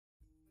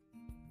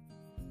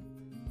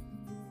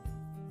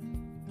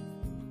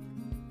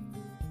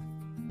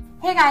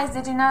Hey guys,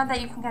 did you know that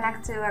you can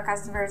connect to a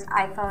customer's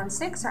iPhone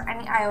 6 or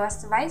any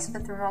iOS device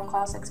with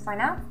RemoteCall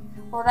 6.0?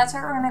 Well, that's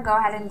what we're going to go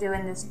ahead and do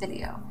in this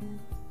video.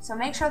 So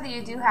make sure that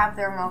you do have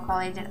the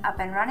RemoteCall agent up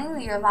and running,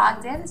 that you're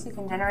logged in so you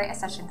can generate a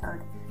session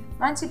code.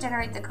 Once you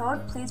generate the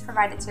code, please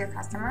provide it to your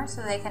customer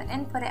so they can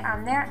input it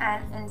on their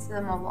end into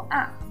the mobile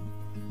app.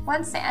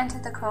 Once they enter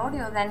the code,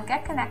 you'll then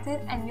get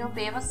connected and you'll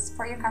be able to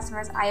support your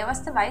customer's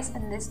iOS device,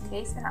 in this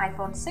case an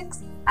iPhone 6,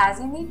 as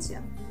you need to.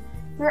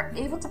 You're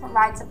able to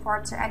provide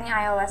support to any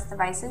iOS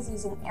devices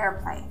using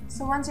AirPlay.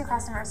 So once your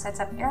customer sets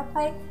up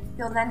AirPlay,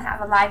 you'll then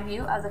have a live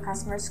view of the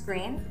customer's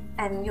screen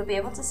and you'll be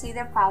able to see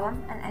their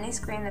problem and any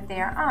screen that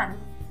they are on.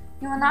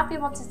 You will not be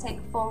able to take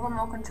full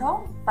remote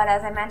control, but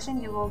as I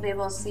mentioned, you will be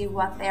able to see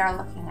what they are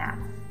looking at.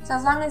 So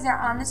as long as they're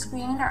on the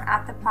screen or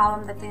at the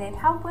problem that they need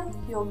help with,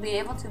 you'll be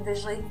able to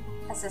visually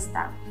assist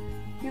them.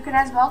 You can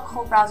as well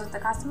co-browse with the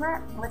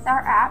customer with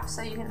our app,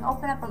 so you can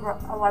open up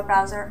a web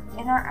browser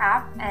in our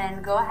app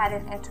and go ahead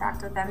and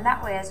interact with them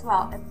that way as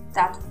well if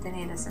that's what they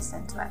need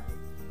assistance with.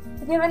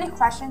 If you have any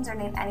questions or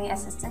need any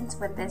assistance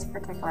with this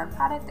particular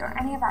product or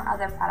any of our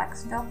other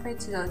products, feel free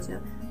to go to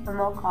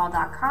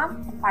RemoteCall.com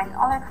and find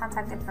all our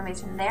contact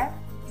information there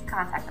to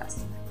contact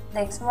us.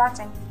 Thanks for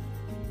watching.